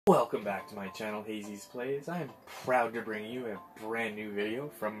Welcome back to my channel, Hazy Plays. I am proud to bring you a brand new video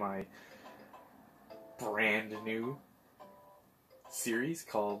from my brand new series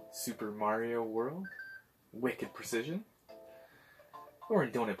called Super Mario World Wicked Precision. We're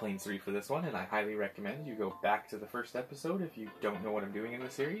in Donut Plains 3 for this one, and I highly recommend you go back to the first episode if you don't know what I'm doing in the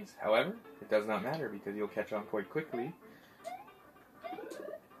series. However, it does not matter because you'll catch on quite quickly.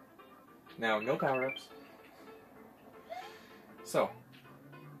 Now, no power-ups. So,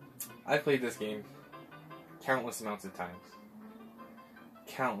 I've played this game countless amounts of times.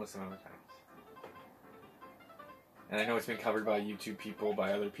 Countless amount of times. And I know it's been covered by YouTube people,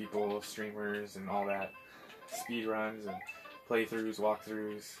 by other people, streamers, and all that. Speedruns and playthroughs,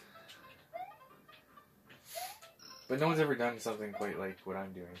 walkthroughs. But no one's ever done something quite like what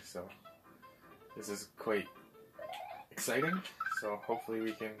I'm doing, so this is quite exciting. So hopefully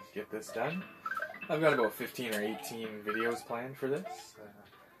we can get this done. I've got about 15 or 18 videos planned for this.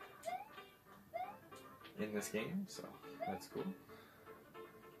 In this game, so that's cool.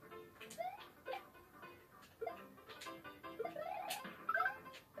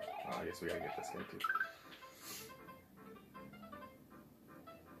 Oh, I guess we gotta get this guy too.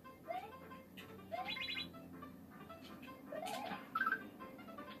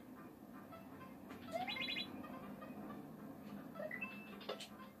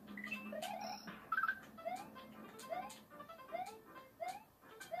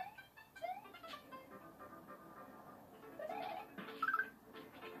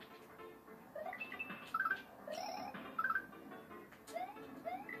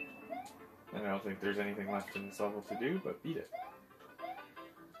 And I don't think there's anything left in this level to do, but beat it.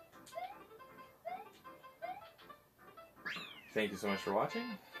 Thank you so much for watching.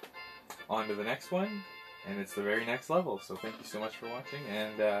 On to the next one, and it's the very next level, so thank you so much for watching,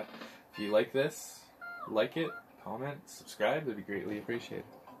 and if you like this, like it, comment, subscribe, that'd be greatly appreciated.